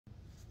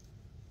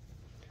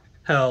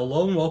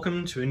Hello and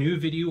welcome to a new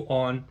video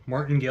on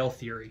martingale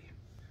theory.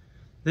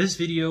 This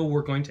video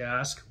we're going to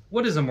ask,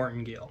 what is a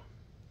martingale?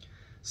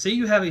 Say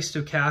you have a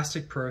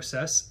stochastic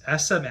process,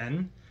 S sub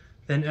n,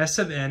 then S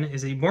sub n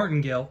is a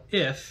martingale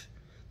if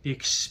the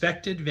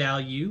expected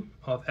value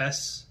of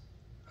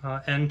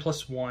n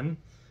plus 1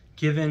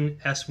 given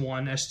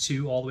S1,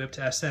 S2, all the way up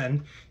to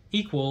Sn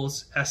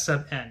equals S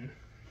sub n.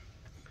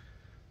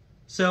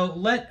 So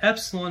let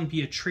epsilon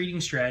be a trading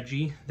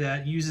strategy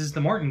that uses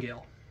the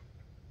martingale.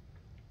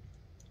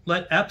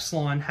 Let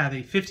epsilon have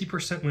a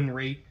 50% win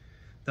rate,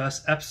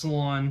 thus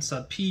epsilon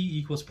sub p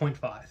equals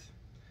 0.5.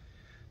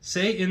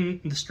 Say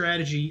in the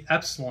strategy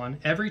epsilon,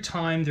 every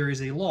time there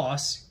is a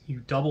loss,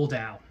 you double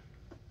down.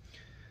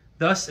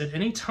 Thus, at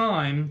any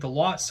time, the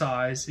lot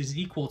size is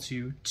equal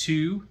to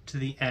 2 to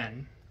the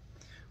n,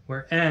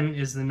 where n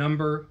is the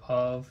number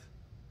of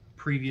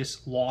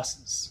previous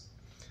losses.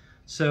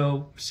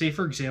 So, say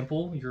for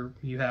example,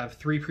 you have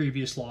 3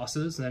 previous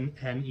losses, then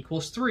n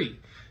equals 3.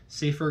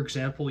 Say for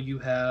example, you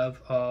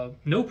have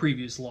no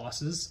previous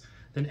losses,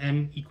 then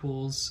n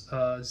equals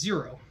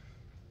 0.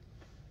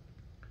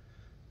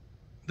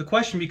 The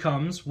question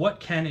becomes, what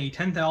can a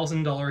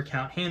 $10,000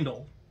 account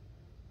handle?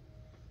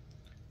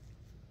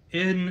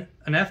 In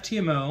an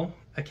FTMO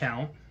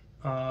account,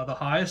 the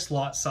highest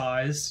lot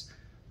size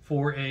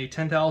for a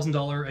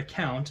 $10,000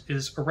 account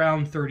is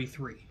around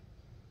 33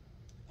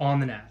 on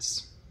the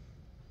NAS.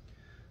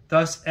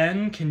 Thus,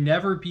 n can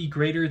never be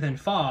greater than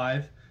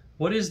 5.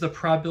 What is the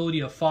probability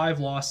of 5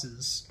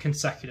 losses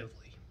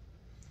consecutively?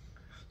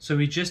 So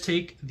we just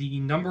take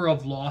the number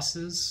of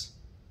losses,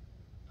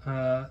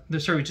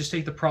 we just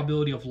take the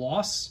probability of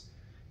loss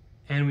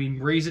and we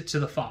raise it to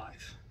the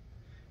 5.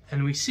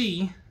 And we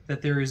see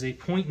that there is a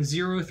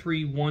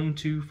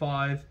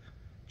 0.03125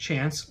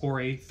 chance, or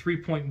a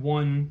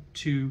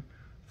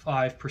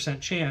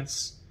 3.125%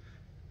 chance,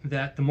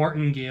 that the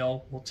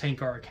martingale will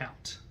tank our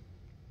account.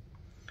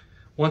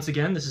 Once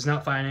again, this is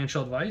not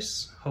financial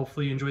advice.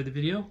 Hopefully you enjoyed the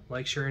video.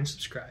 Like, share, and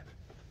subscribe.